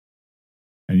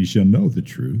and you shall know the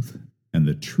truth, and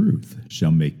the truth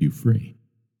shall make you free.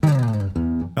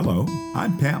 Hello,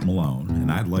 I'm Pat Malone,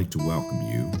 and I'd like to welcome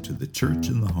you to the Church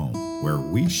in the Home, where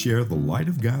we share the light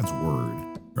of God's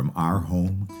Word from our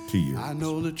home to yours. I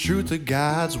know the truth of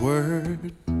God's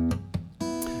Word,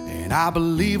 and I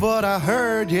believe what I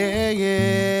heard, yeah.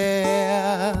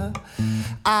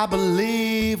 I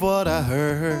believe what I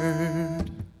heard.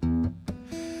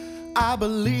 I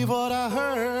believe what I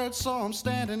heard, so I'm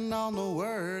standing on the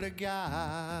Word of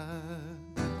God.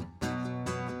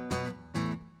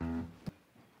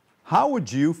 How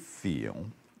would you feel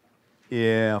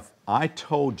if I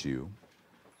told you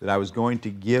that I was going to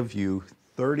give you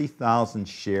 30,000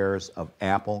 shares of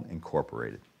Apple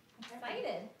Incorporated?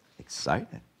 Excited.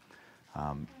 Excited.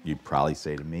 You'd probably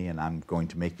say to me, and I'm going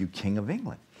to make you King of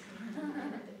England.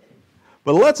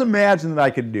 But let's imagine that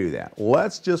I could do that.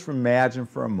 Let's just imagine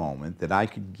for a moment that I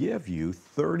could give you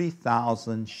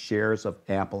 30,000 shares of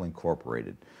Apple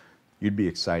Incorporated. You'd be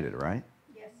excited, right?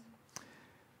 Yes.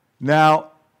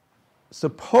 Now,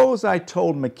 suppose I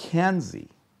told Mackenzie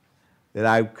that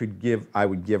I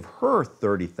would give her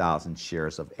 30,000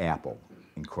 shares of Apple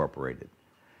Incorporated.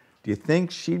 Do you think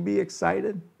she'd be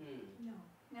excited? No,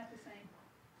 not the same.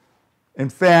 In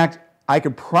fact,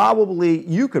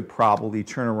 you could probably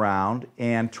turn around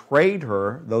and trade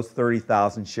her those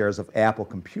 30,000 shares of Apple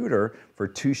Computer for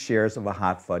 2 shares of a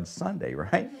hot fudge sundae,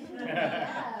 right?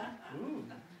 Yeah.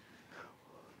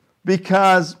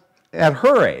 Because at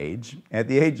her age, at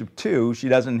the age of 2, she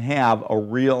doesn't have a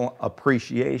real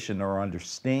appreciation or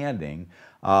understanding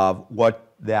of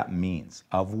what that means,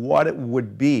 of what it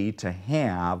would be to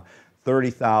have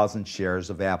 30,000 shares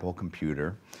of Apple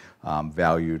Computer,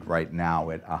 valued right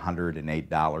now at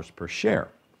 $108 per share,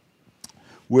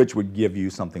 which would give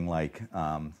you something like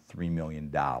 $3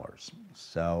 million.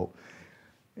 So,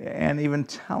 and even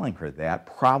telling her that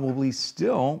probably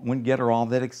still wouldn't get her all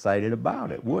that excited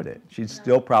about it, would it? She'd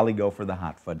still probably go for the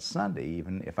hot fudge sundae,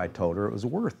 even if I told her it was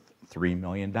worth $3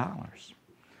 million.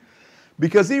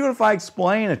 Because even if I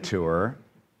explain it to her,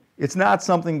 it's not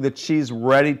something that she's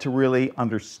ready to really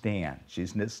understand.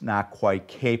 She's just not quite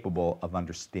capable of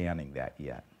understanding that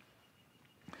yet.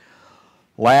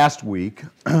 Last week,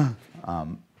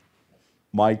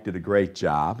 Mike did a great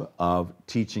job of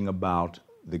teaching about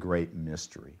the great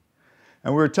mystery.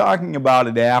 And we were talking about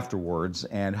it afterwards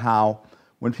and how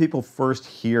when people first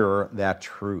hear that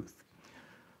truth,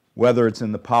 whether it's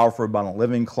in the Power for Abundant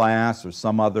Living class or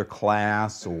some other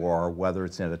class or whether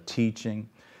it's in a teaching,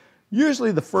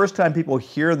 usually the first time people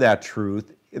hear that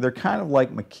truth, they're kind of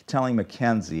like telling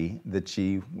Mackenzie that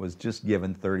she was just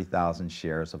given 30,000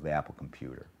 shares of the Apple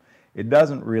Computer. It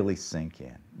doesn't really sink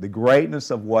in. The greatness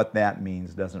of what that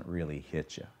means doesn't really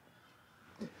hit you.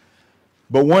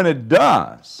 But when it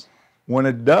does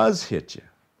hit you,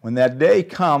 when that day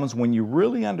comes when you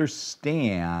really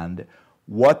understand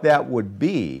what that would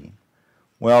be,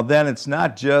 well, then it's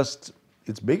not just,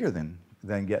 it's bigger than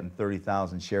getting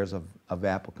 30,000 shares of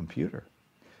Apple Computer.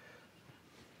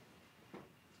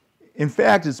 In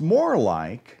fact, it's more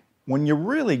like, when you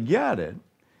really get it,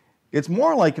 it's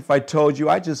more like if I told you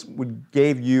I just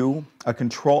gave you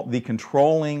the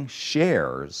controlling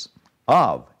shares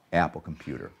of Apple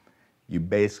Computer. You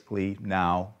basically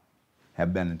now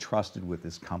have been entrusted with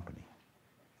this company.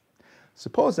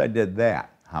 Suppose I did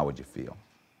that, how would you feel?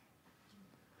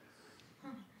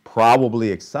 Probably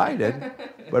excited,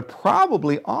 but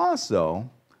probably also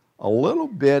a little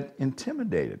bit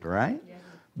intimidated, right? Yeah.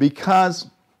 Because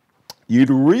you'd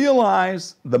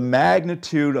realize the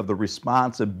magnitude of the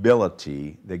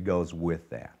responsibility that goes with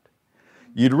that.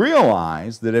 You'd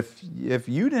realize that if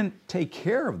you didn't take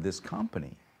care of this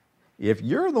company, if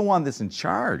you're the one that's in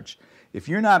charge, if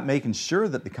you're not making sure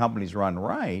that the company's run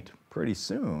right, pretty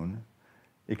soon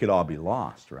it could all be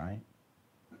lost, right?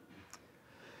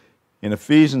 In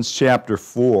Ephesians chapter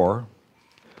 4,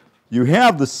 you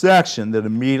have the section that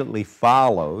immediately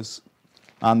follows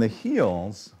on the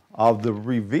heels of the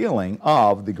revealing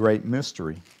of the great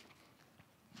mystery.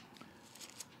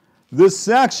 This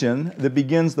section that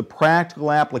begins the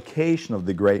practical application of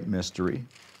the great mystery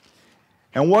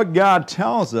and what God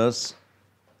tells us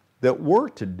that we're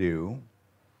to do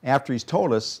after He's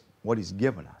told us what He's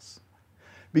given us.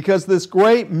 Because this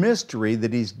great mystery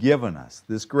that He's given us,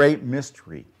 this great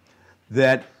mystery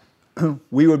that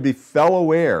we would be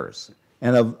fellow heirs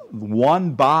and of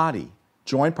one body,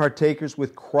 joint partakers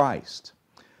with Christ,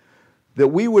 that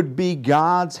we would be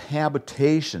God's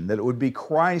habitation, that it would be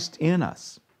Christ in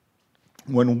us.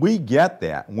 When we get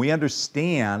that, we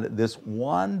understand this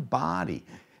one body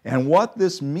and what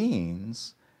this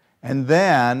means, and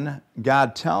then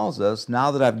God tells us,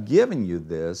 now that I've given you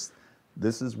this,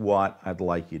 this is what I'd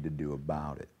like you to do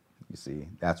about it. You see,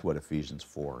 that's what Ephesians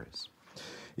 4 is.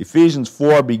 Ephesians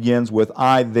 4 begins with,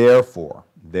 I therefore,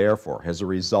 as a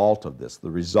result of this,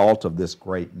 the result of this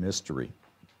great mystery.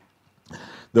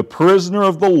 The prisoner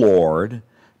of the Lord,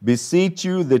 beseech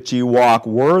you that ye walk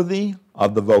worthy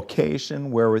of the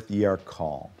vocation wherewith ye are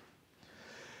called.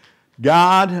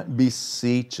 God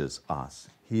beseeches us.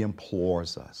 He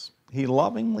implores us. He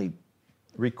lovingly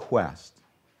requests.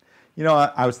 You know,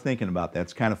 I was thinking about that.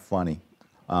 It's kind of funny.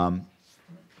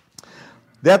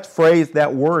 That phrase,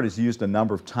 that word is used a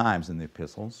number of times in the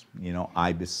epistles. You know,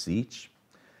 I beseech.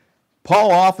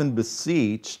 Paul often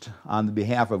beseeched on the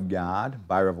behalf of God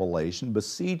by revelation,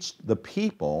 beseeched the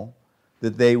people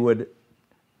that they would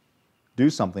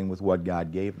do something with what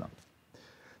God gave them.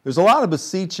 There's a lot of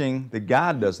beseeching that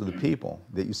God does to the people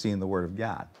that you see in the Word of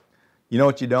God. You know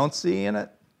what you don't see in it?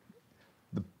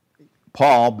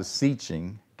 Paul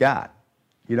beseeching God.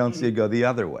 You don't see it go the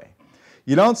other way.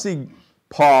 You don't see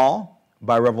Paul,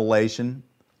 by revelation,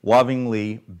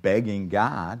 lovingly begging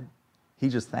God. He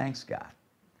just thanks God.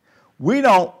 We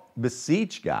don't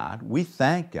beseech God, we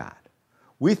thank God.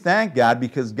 We thank God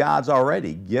because God's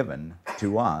already given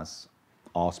to us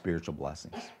all spiritual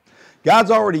blessings.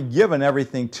 God's already given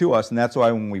everything to us, and that's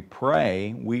why when we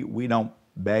pray, we don't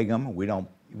beg Him, we don't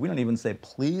even say,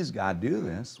 please God, do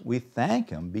this. We thank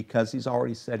Him because He's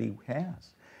already said He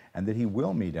has, and that He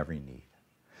will meet every need.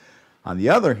 On the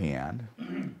other hand,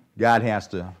 God has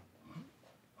to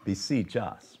beseech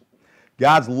us.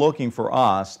 God's looking for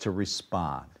us to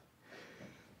respond.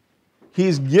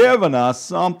 He's given us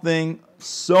something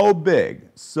so big,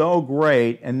 so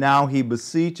great, and now He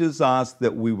beseeches us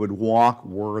that we would walk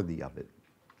worthy of it,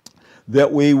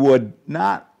 that we would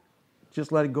not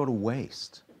just let it go to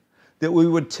waste, that we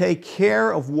would take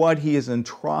care of what He has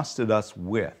entrusted us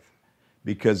with,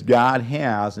 because God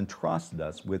has entrusted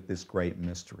us with this great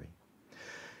mystery.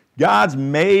 God's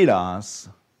made us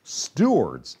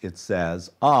stewards, it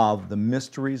says, of the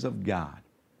mysteries of God.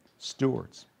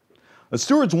 Stewards. A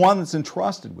steward's one that's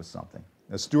entrusted with something.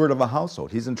 A steward of a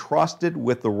household. He's entrusted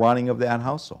with the running of that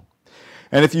household.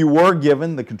 And if you were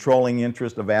given the controlling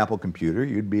interest of Apple Computer,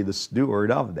 you'd be the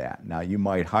steward of that. Now, you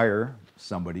might hire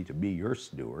somebody to be your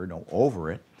steward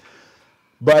over it,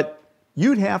 but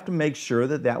you'd have to make sure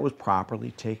that that was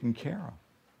properly taken care of.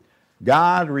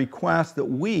 God requests that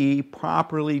we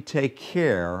properly take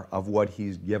care of what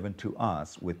He's given to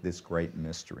us with this great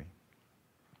mystery.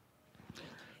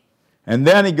 And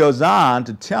then He goes on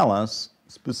to tell us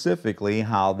specifically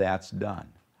how that's done.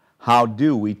 How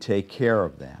do we take care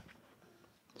of that?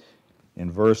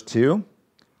 In verse 2,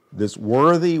 this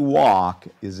worthy walk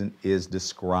is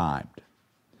described.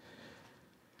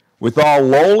 With all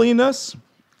lowliness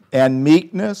and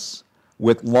meekness,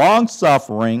 with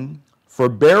long-suffering,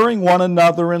 forbearing one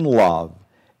another in love,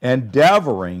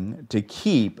 endeavoring to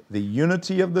keep the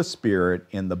unity of the Spirit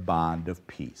in the bond of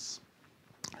peace.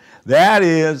 That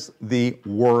is the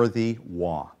worthy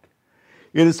walk.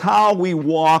 It is how we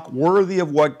walk worthy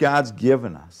of what God's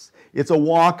given us. It's a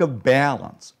walk of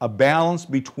balance, a balance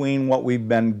between what we've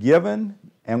been given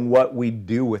and what we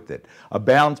do with it, a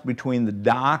balance between the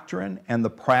doctrine and the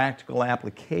practical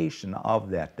application of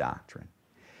that doctrine.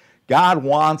 God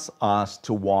wants us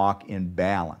to walk in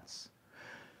balance.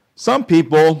 Some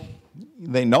people,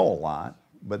 they know a lot,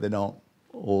 but they don't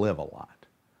live a lot.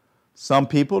 Some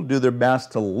people do their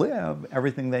best to live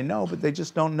everything they know, but they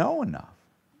just don't know enough.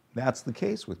 That's the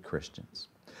case with Christians.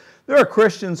 There are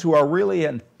Christians who are really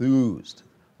enthused,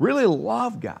 really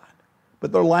love God,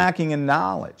 but they're lacking in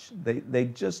knowledge. They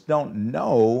just don't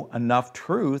know enough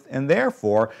truth, and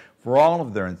therefore, for all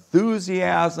of their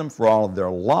enthusiasm, for all of their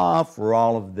love, for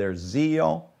all of their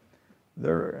zeal,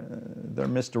 they're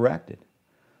misdirected.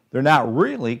 They're not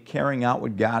really carrying out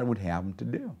what God would have them to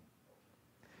do.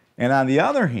 And on the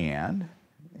other hand,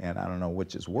 and I don't know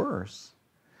which is worse,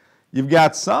 you've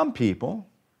got some people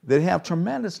that have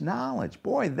tremendous knowledge.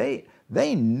 Boy,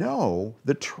 they know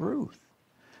the truth.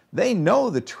 They know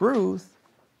the truth,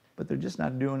 but they're just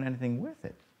not doing anything with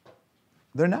it.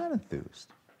 They're not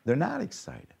enthused. They're not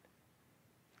excited.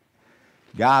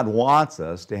 God wants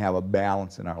us to have a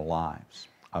balance in our lives,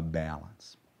 a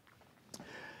balance.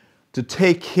 To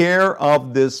take care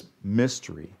of this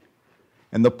mystery.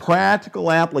 And the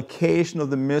practical application of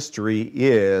the mystery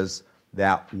is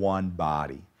that one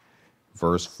body.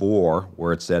 Verse 4,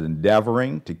 where it said,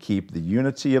 endeavoring to keep the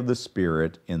unity of the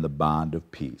Spirit in the bond of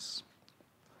peace.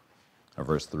 Or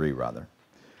verse 3, rather.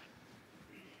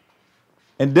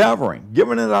 Endeavoring,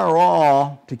 giving it our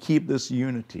all to keep this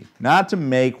unity. Not to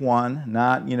make one,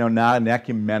 not an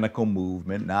ecumenical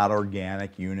movement, not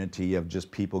organic unity of just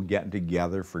people getting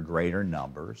together for greater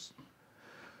numbers,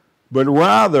 but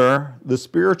rather the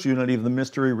spiritual unity of the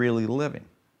mystery really living.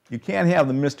 You can't have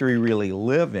the mystery really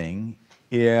living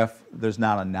if there's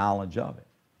not a knowledge of it.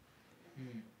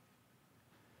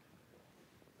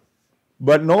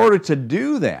 But in order to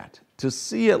do that, to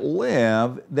see it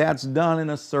live, that's done in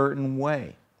a certain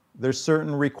way. There's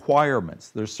certain requirements.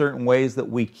 There's certain ways that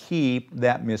we keep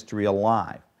that mystery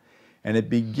alive. And it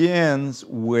begins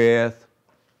with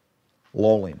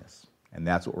lowliness. And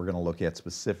that's what we're going to look at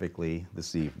specifically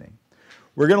this evening.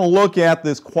 We're going to look at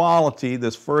this quality,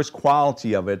 this first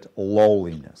quality of it,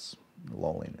 lowliness.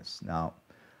 Lowliness. Now,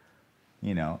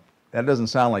 you know, that doesn't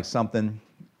sound like something,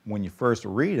 when you first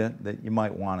read it, that you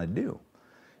might want to do.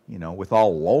 You know, with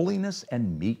all lowliness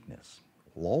and meekness.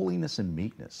 Lowliness and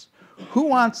meekness. Who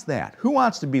wants that? Who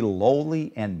wants to be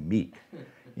lowly and meek?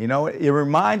 You know, it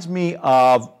reminds me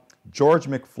of George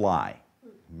McFly.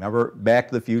 Remember Back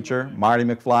to the Future? Marty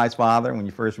McFly's father, when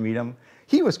you first meet him?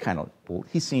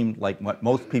 He seemed like what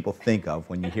most people think of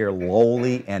when you hear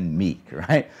lowly and meek,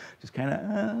 right? Just kind of,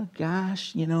 oh,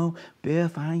 gosh, you know,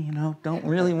 Biff, I, don't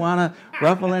really want to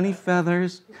ruffle any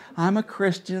feathers. I'm a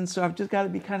Christian, so I've just got to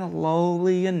be kind of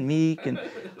lowly and meek and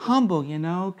humble,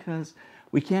 because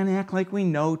we can't act like we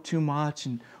know too much,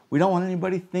 and we don't want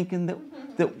anybody thinking that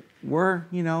we're,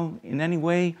 in any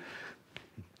way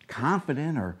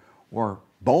confident or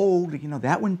bold.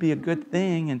 That wouldn't be a good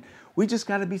thing, and we just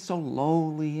got to be so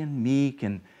lowly and meek,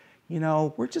 and,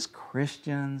 we're just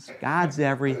Christians. God's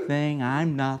everything.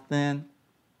 I'm nothing.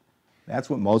 That's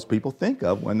what most people think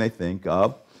of when they think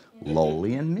of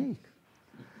lowly and meek.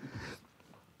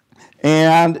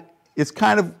 And it's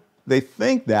they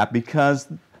think that because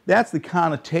that's the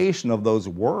connotation of those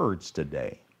words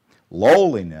today.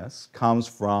 Lowliness comes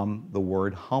from the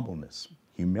word humbleness,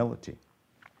 humility.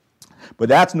 But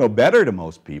that's no better to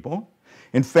most people.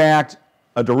 In fact,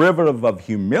 a derivative of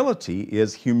humility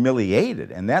is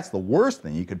humiliated, and that's the worst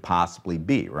thing you could possibly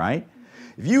be, right?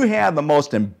 If you had the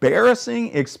most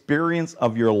embarrassing experience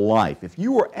of your life, if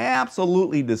you were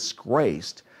absolutely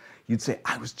disgraced, you'd say,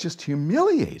 I was just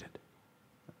humiliated.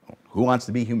 Who wants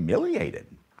to be humiliated?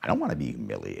 I don't want to be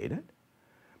humiliated.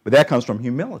 But that comes from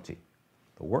humility,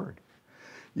 the word.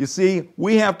 You see,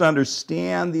 we have to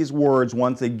understand these words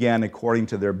once again according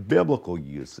to their biblical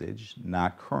usage,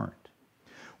 not current.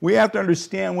 We have to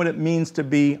understand what it means to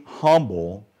be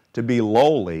humble, to be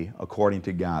lowly, according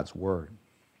to God's word.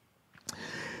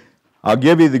 I'll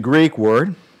give you the Greek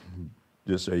word,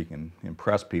 just so you can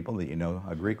impress people that you know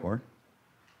a Greek word.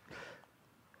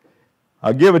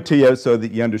 I'll give it to you so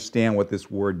that you understand what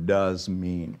this word does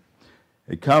mean.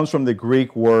 It comes from the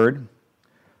Greek word,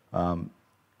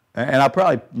 and I'll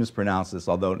probably mispronounce this,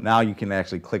 although now you can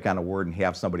actually click on a word and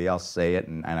have somebody else say it,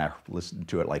 and I listened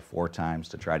to it like 4 times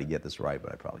to try to get this right,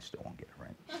 but I probably still won't get it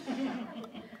right.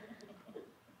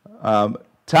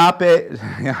 Tape,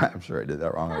 I'm sure I did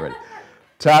that wrong already.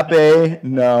 Tape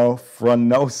no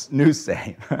phronose,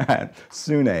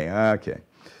 sune, okay.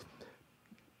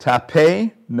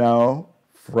 Tape no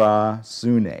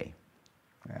phrasune.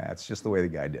 That's just the way the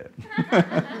guy did it.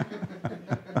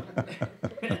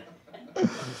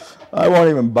 I won't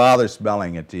even bother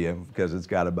spelling it to you because it's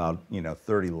got about,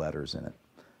 30 letters in it.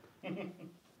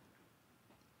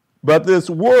 But this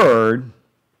word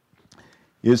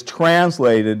is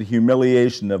translated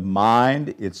humiliation of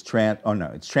mind. It's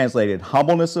translated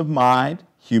humbleness of mind,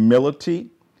 humility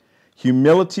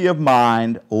of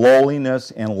mind,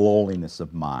 lowliness, and lowliness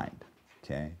of mind.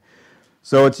 Okay?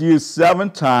 So it's used 7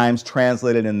 times,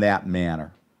 translated in that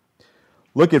manner.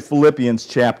 Look at Philippians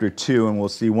chapter 2, and we'll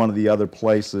see one of the other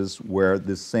places where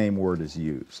this same word is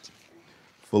used.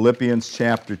 Philippians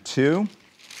chapter 2,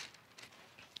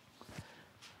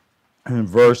 and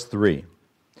verse 3.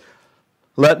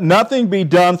 Let nothing be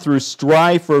done through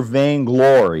strife or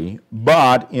vainglory,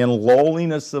 but in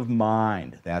lowliness of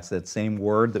mind. That's that same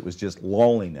word that was just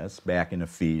lowliness back in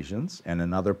Ephesians, and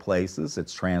in other places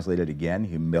it's translated again,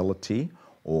 humility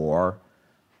or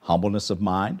humbleness of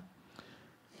mind.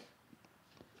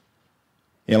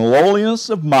 In lowliness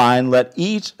of mind, let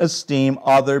each esteem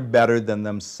other better than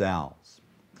themselves.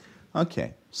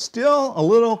 Okay, still a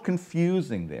little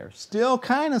confusing there. Still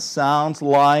kind of sounds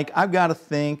like I've got to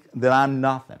think that I'm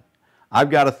nothing. I've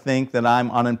got to think that I'm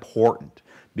unimportant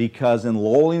because in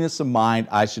lowliness of mind,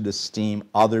 I should esteem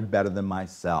other better than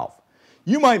myself.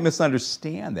 You might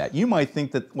misunderstand that. You might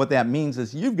think that what that means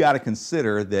is you've got to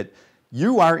consider that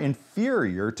you are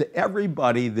inferior to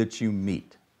everybody that you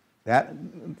meet.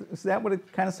 Is that what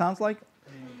it kind of sounds like?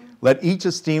 Let each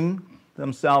esteem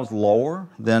themselves lower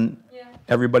than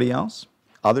everybody else,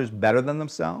 others better than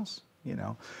themselves.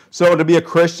 So to be a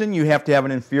Christian, you have to have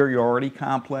an inferiority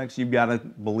complex. You've got to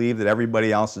believe that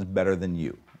everybody else is better than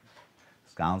you.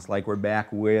 Sounds like we're back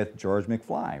with George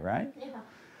McFly, right? Yeah.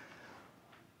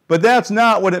 But that's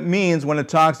not what it means when it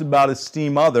talks about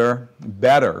esteem other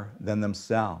better than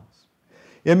themselves.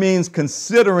 It means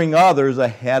considering others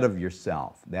ahead of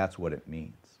yourself. That's what it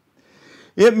means.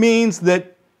 It means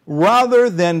that rather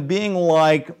than being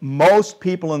like most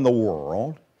people in the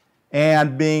world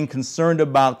and being concerned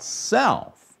about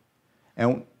self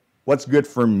and what's good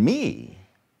for me,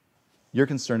 you're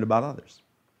concerned about others.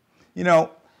 You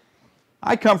know,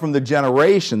 I come from the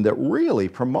generation that really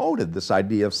promoted this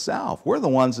idea of self. We're the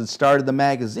ones that started the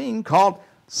magazine called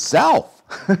Self.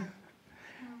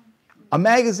 A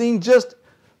magazine just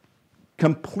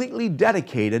completely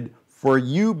dedicated for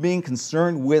you being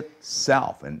concerned with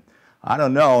self. And I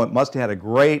don't know, it must have had a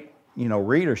great,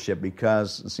 readership,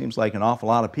 because it seems like an awful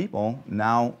lot of people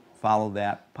now follow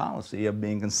that policy of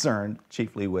being concerned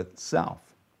chiefly with self.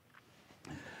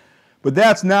 But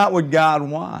that's not what God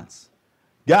wants.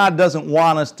 God doesn't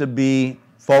want us to be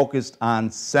focused on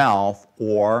self,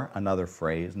 or another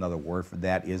phrase, another word for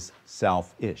that is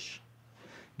selfish.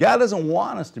 God doesn't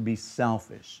want us to be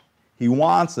selfish. He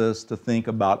wants us to think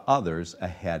about others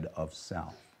ahead of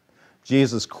self.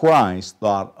 Jesus Christ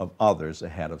thought of others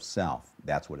ahead of self.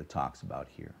 That's what it talks about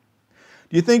here.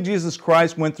 Do you think Jesus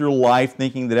Christ went through life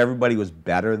thinking that everybody was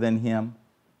better than him?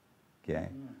 Okay.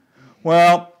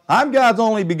 Well, I'm God's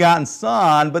only begotten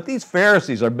Son, but these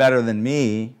Pharisees are better than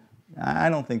me. I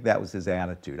don't think that was his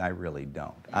attitude. I really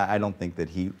don't. I don't think that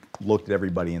he looked at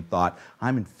everybody and thought,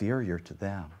 I'm inferior to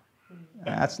them.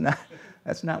 That's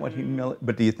not what humility.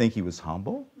 But do you think he was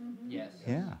humble? Yes.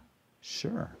 Yeah,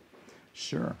 sure.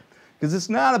 Because it's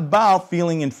not about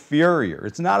feeling inferior.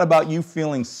 It's not about you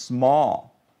feeling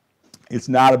small. It's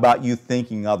not about you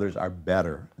thinking others are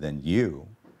better than you.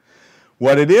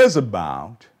 What it is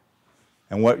about,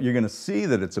 and what you're going to see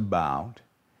that it's about,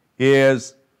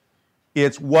 is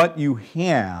it's what you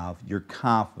have your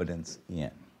confidence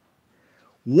in.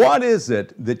 What is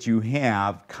it that you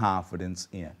have confidence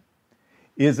in?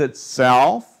 Is it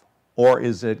self or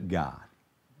is it God?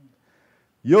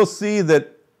 You'll see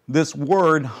that this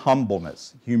word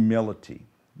humbleness, humility,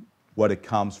 what it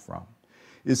comes from,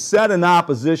 is set in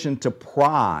opposition to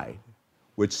pride,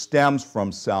 which stems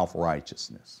from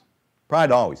self-righteousness.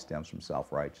 Pride always stems from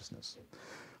self-righteousness.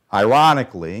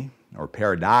 Ironically, or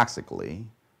paradoxically,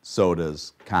 so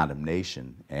does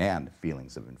condemnation and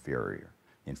feelings of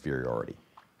inferiority.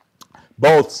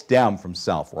 Both stem from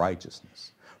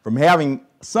self-righteousness, from having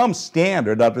some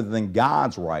standard other than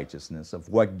God's righteousness of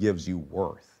what gives you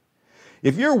worth.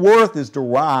 If your worth is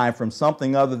derived from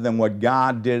something other than what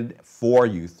God did for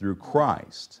you through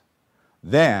Christ,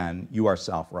 then you are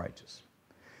self-righteous.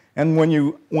 And when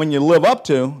you live up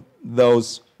to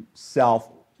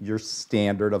your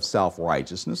standard of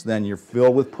self-righteousness, then you're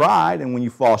filled with pride, and when you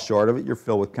fall short of it, you're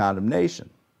filled with condemnation.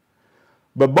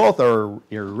 But both are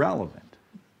irrelevant,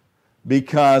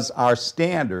 because our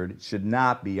standard should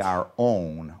not be our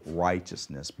own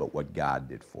righteousness, but what God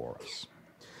did for us.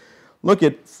 Look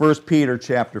at 1 Peter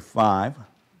chapter 5.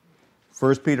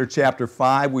 1 Peter chapter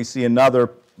 5, we see another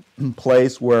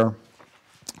place where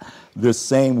this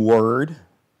same word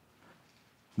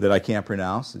that I can't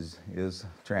pronounce is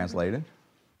translated.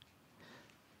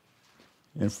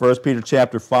 In 1 Peter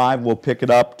chapter 5, we'll pick it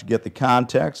up to get the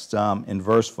context in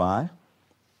verse 5.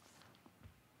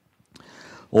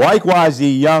 Likewise, ye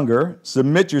younger,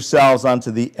 submit yourselves unto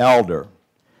the elder.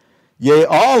 Yea,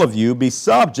 all of you be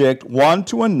subject one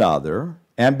to another,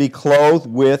 and be clothed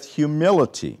with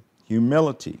humility.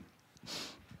 Humility.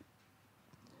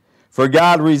 For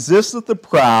God resisteth the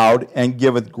proud, and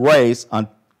giveth grace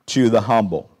unto the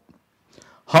humble.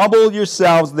 Humble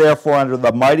yourselves, therefore, under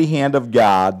the mighty hand of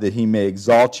God, that he may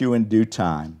exalt you in due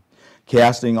time,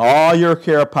 casting all your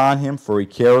care upon him, for he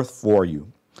careth for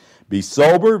you. Be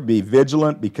sober, be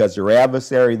vigilant, because your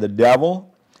adversary the devil,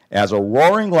 as a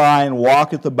roaring lion,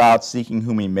 walketh about, seeking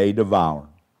whom he may devour.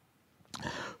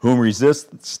 Whom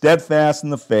resist steadfast in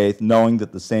the faith, knowing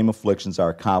that the same afflictions are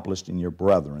accomplished in your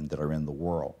brethren that are in the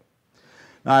world.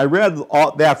 Now, I read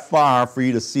that far for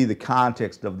you to see the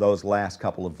context of those last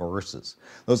couple of verses.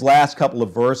 Those last couple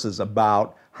of verses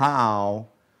about how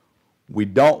we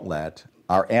don't let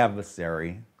our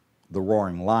adversary, the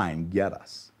roaring lion, get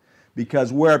us.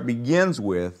 Because where it begins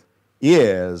with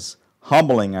is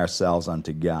humbling ourselves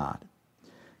unto God.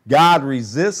 God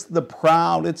resists the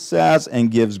proud, it says,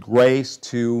 and gives grace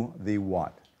to the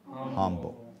what?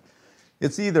 Humble.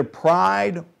 It's either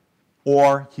pride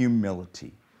or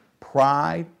humility.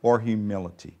 Pride or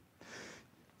humility.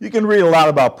 You can read a lot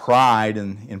about pride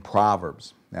in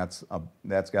Proverbs. That's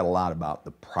got a lot about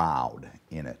the proud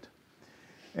in it.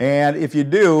 And if you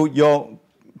do, you'll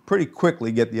pretty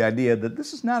quickly get the idea that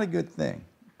this is not a good thing.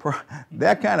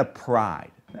 That kind of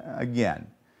pride, again,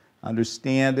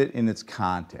 understand it in its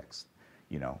context.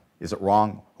 You know, is it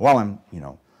wrong? Well,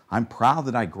 I'm proud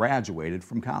that I graduated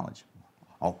from college.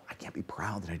 Oh, I can't be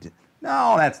proud that I did.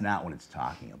 No, that's not what it's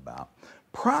talking about.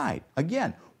 Pride,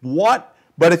 again, what?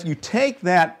 But if you take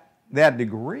that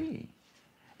degree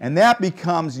and that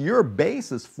becomes your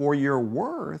basis for your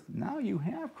worth, now you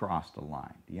have crossed a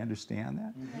line. Do you understand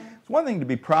that? Mm-hmm. It's one thing to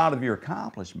be proud of your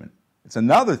accomplishment. It's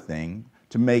another thing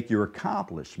to make your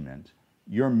accomplishment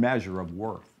your measure of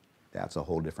worth. That's a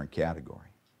whole different category.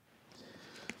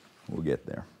 We'll get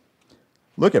there.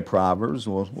 Look at Proverbs.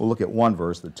 We'll look at one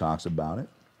verse that talks about it.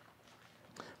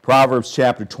 Proverbs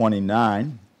chapter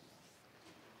 29.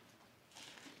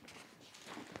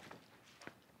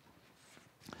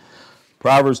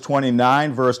 Proverbs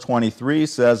 29, verse 23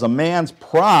 says, "A man's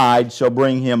pride shall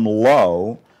bring him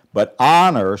low, but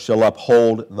honor shall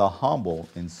uphold the humble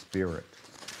in spirit."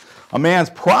 A man's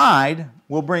pride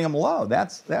will bring him low.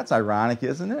 That's ironic,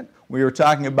 isn't it? We were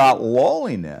talking about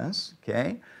lowliness,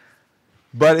 okay?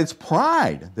 But it's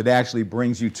pride that actually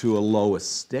brings you to a low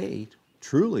estate,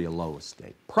 truly a low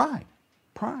estate. Pride.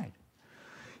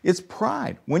 It's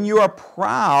pride. When you are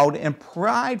proud and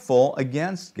prideful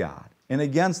against God and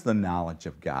against the knowledge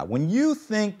of God, when you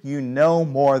think you know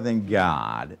more than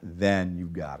God, then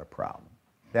you've got a problem.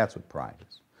 That's what pride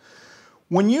is.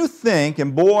 When you think,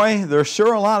 and boy, there's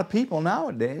sure a lot of people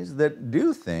nowadays that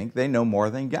do think they know more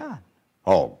than God.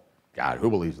 Oh, God, who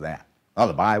believes that? Oh,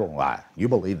 the Bible, why? You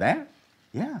believe that?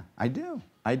 Yeah, I do.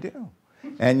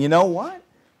 And you know what?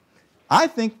 I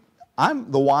think I'm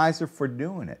the wiser for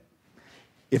doing it.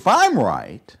 If I'm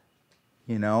right,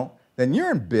 then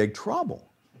you're in big trouble.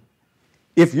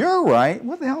 If you're right,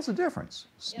 what the hell's the difference?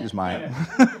 Excuse my...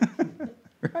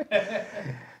 Right?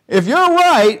 If you're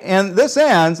right and this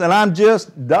ends and I'm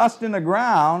just dust in the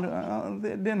ground,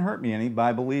 it didn't hurt me any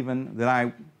by believing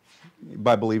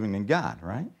in God,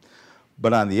 right?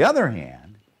 But on the other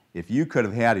hand, if you could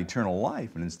have had eternal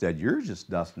life and instead you're just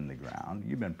dust in the ground,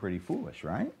 you've been pretty foolish,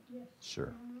 right? Yes.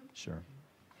 Sure.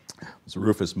 It was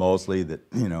Rufus Mosley that,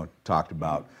 talked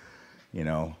about,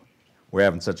 we're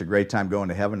having such a great time going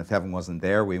to heaven. If heaven wasn't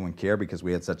there, we wouldn't care because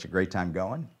we had such a great time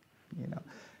going.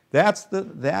 That's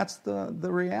the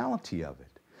reality of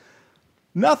it.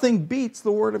 Nothing beats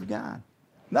the Word of God.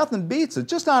 Nothing beats it,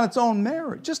 just on its own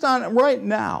merit, just on it right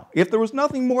now. If there was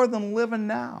nothing more than living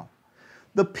now,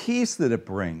 the peace that it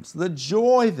brings, the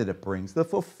joy that it brings, the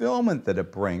fulfillment that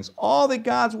it brings, all that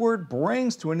God's Word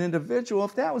brings to an individual,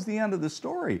 if that was the end of the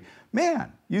story,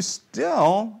 man, you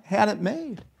still had it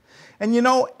made. And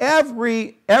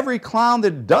every clown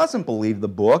that doesn't believe the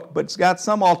book but's got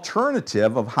some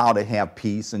alternative of how to have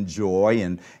peace and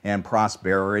joy and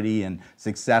prosperity and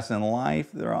success in life,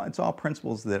 it's all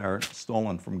principles that are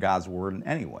stolen from God's Word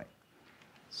anyway.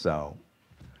 So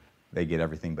they get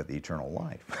everything but the eternal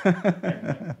life.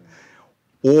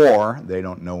 Or they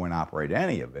don't know and operate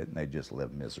any of it, and they just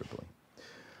live miserably.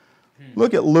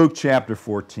 Look at Luke chapter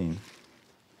 14.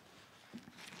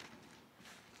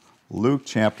 Luke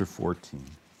chapter 14.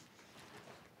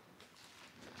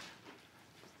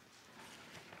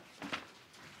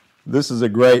 This is a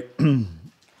great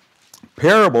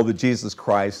parable that Jesus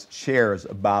Christ shares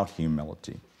about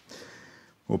humility.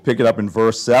 We'll pick it up in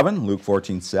verse 7, Luke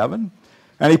 14:7.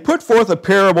 "And he put forth a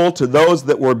parable to those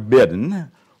that were bidden,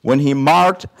 when he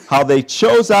marked how they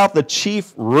chose out the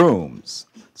chief rooms,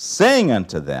 saying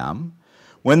unto them,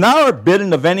 When thou art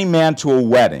bidden of any man to a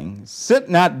wedding, sit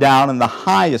not down in the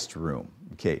highest room."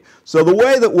 Okay, so the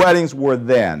way that weddings were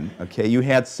then, you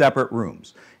had separate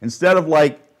rooms. Instead of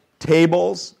like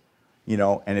tables,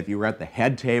 and if you were at the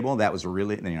head table, that was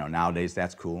really, nowadays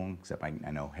that's cool, except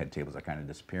I know head tables are kind of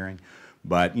disappearing.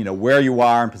 But, where you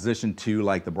are in position 2,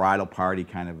 like the bridal party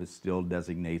kind of still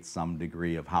designates some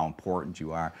degree of how important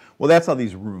you are. Well, that's how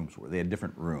these rooms were. They had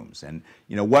different rooms. And,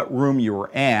 what room you were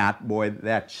at, boy,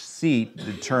 that seat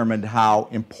determined how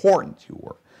important you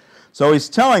were. So he's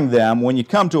telling them, when you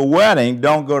come to a wedding,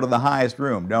 don't go to the highest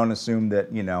room. Don't assume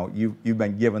that, you've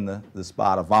been given the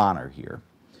spot of honor here.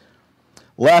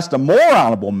 "Lest a more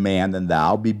honorable man than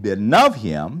thou be bidden of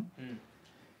him,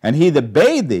 and he that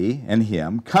bade thee and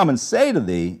him come and say to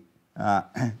thee,"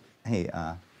 hey,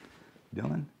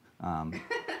 Dylan,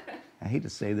 I hate to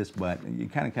say this, but you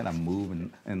kind of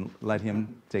move and let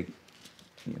him take,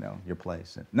 your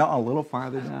place. No, a little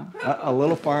farther down. A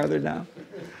little farther down.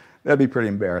 That'd be pretty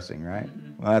embarrassing, right?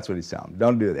 Well, that's what he's telling them.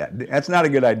 Don't do that. That's not a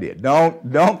good idea.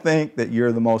 Don't think that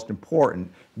you're the most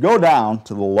important. Go down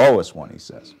to the lowest one, he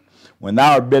says. "When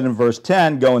thou art bidden," verse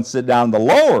 10, "go and sit down in the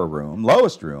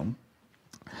lowest room,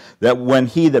 that when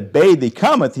he that bade thee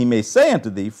cometh, he may say unto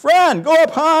thee, Friend, go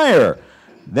up higher.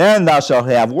 Then thou shalt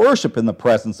have worship in the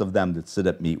presence of them that sit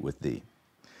at meat with thee.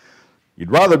 You'd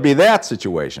rather be that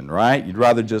situation, right? You'd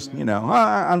rather just,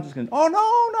 I'm just going to, oh,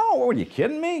 no, what, are you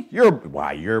kidding me?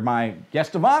 You're my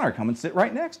guest of honor. Come and sit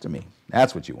right next to me.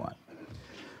 That's what you want.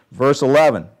 Verse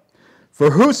 11, For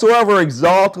whosoever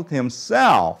exalteth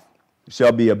himself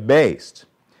shall be abased,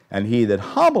 and he that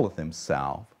humbleth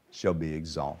himself shall be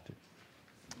exalted.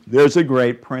 There's a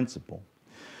great principle.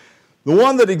 The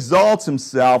one that exalts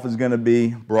himself is going to be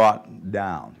brought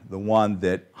down. The one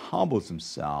that humbles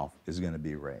himself is going to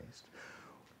be raised.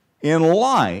 In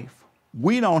life,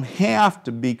 we don't have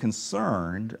to be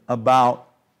concerned about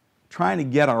trying to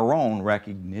get our own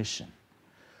recognition.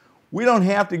 We don't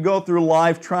have to go through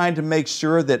life trying to make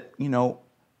sure that,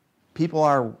 people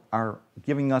are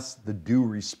giving us the due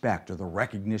respect or the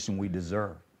recognition we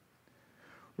deserve.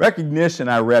 Recognition,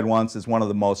 I read once, is one of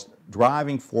the most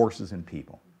driving forces in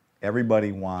people.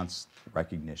 Everybody wants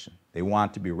recognition. They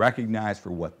want to be recognized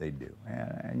for what they do,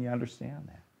 and you understand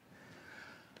that.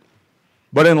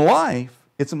 But in life,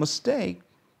 it's a mistake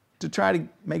to try to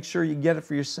make sure you get it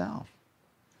for yourself.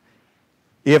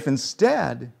 If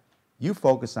instead you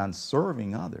focus on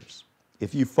serving others,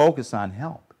 if you focus on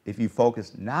help, if you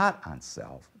focus not on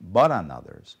self, but on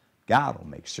others, God will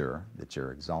make sure that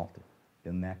you're exalted.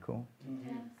 Isn't that cool?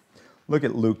 Mm-hmm. Look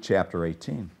at Luke chapter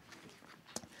 18.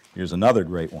 Here's another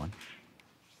great one.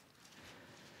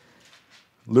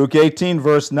 Luke 18,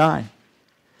 verse 9.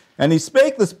 And he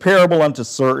spake this parable unto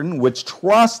certain which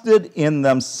trusted in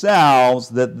themselves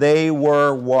that they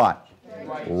were what?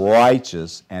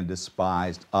 Righteous, and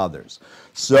despised others.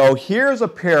 So here's a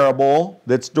parable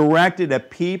that's directed at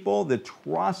people that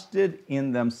trusted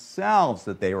in themselves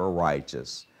that they were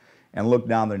righteous and looked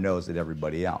down their nose at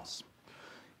everybody else.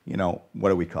 What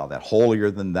do we call that?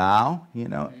 Holier than thou,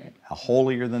 a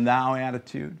holier than thou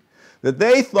attitude. That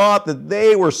they thought that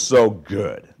they were so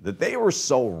good, that they were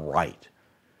so right.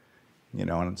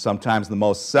 And sometimes the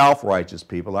most self-righteous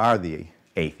people are the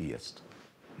atheists.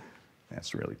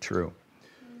 That's really true.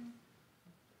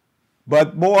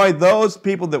 But boy, those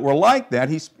people that were like that,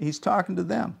 he's talking to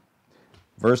them.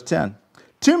 Verse 10.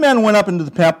 2 men went up into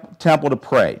the temple to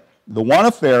pray, the one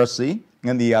a Pharisee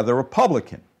and the other a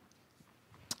publican.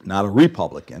 Not a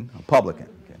Republican, a publican.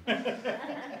 Okay.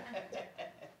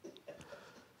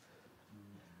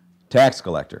 Tax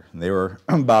collector. They were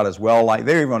about as well liked.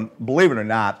 They were even, believe it or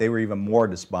not, they were even more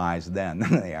despised then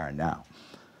than they are now.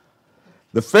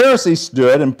 The Pharisee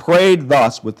stood and prayed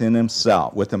thus with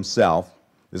himself.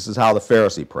 This is how the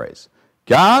Pharisee prays.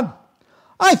 God,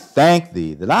 I thank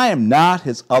thee that I am not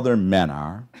as other men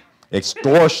are,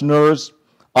 extortioners,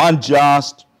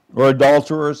 unjust, or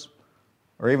adulterers,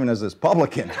 or even as this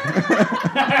publican.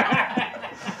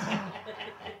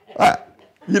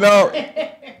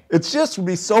 It's just would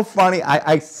be so funny.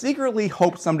 I secretly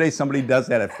hope someday somebody does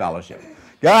that at fellowship.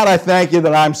 God, I thank you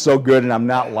that I'm so good and I'm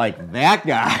not like that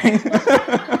guy.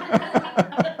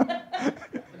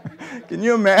 Can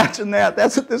you imagine that?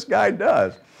 That's what this guy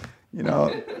does.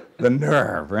 The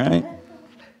nerve, right?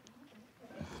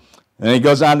 And he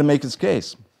goes on to make his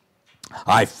case.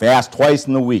 I fast twice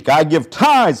in the week. I give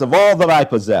tithes of all that I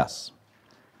possess.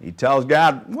 He tells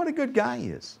God what a good guy he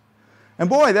is. And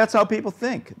boy, that's how people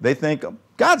think. They think,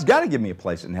 God's got to give me a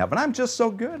place in heaven. I'm just so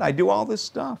good. I do all this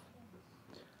stuff.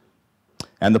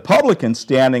 And the publican,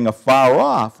 standing afar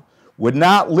off, would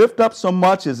not lift up so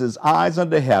much as his eyes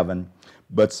unto heaven,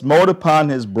 but smote upon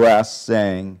his breast,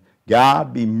 saying,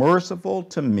 God, be merciful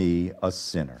to me, a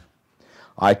sinner.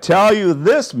 I tell you,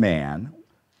 this man,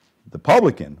 the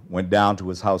publican, went down to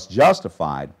his house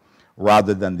justified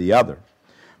rather than the other.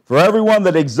 For everyone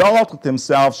that exalteth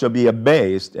himself shall be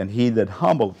abased, and he that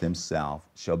humbleth himself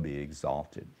shall be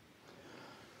exalted.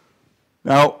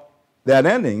 Now, that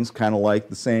ending's kind of like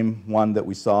the same one that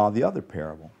we saw in the other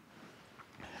parable.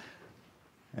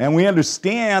 And we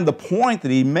understand the point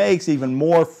that he makes even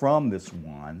more from this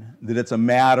one, that it's a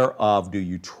matter of do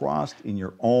you trust in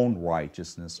your own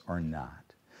righteousness or not.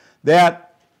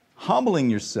 That humbling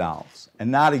yourselves and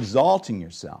not exalting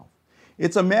yourself,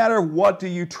 it's a matter of what do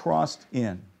you trust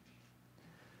in.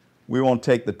 We won't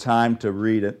take the time to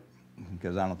read it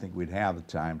because I don't think we'd have the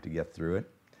time to get through it.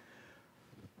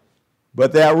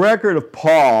 But that record of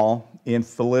Paul in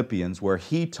Philippians where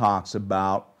he talks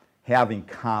about having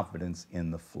confidence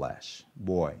in the flesh.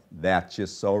 Boy, that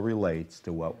just so relates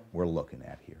to what we're looking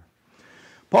at here.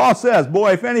 Paul says,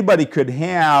 boy, if anybody could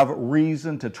have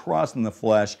reason to trust in the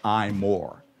flesh, I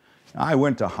more. I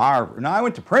went to Harvard. No, I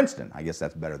went to Princeton. I guess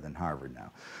that's better than Harvard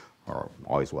now. or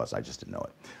always was, I just didn't know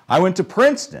it. I went to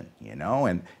Princeton,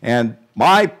 and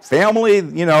my family,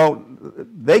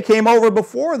 they came over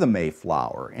before the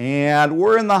Mayflower, and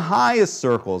we're in the highest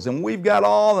circles, and we've got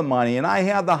all the money, and I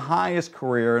had the highest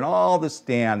career, and all the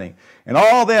standing, and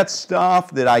all that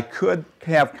stuff that I could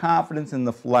have confidence in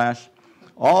the flesh,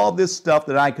 all this stuff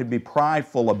that I could be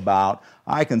prideful about,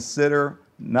 I consider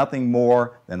nothing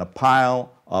more than a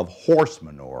pile of horse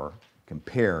manure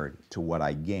compared to what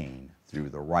I gain through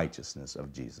the righteousness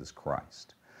of Jesus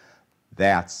Christ.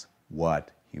 That's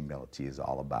what humility is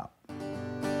all about.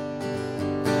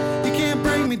 You can't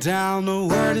bring me down, the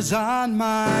word is on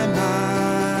my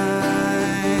mind.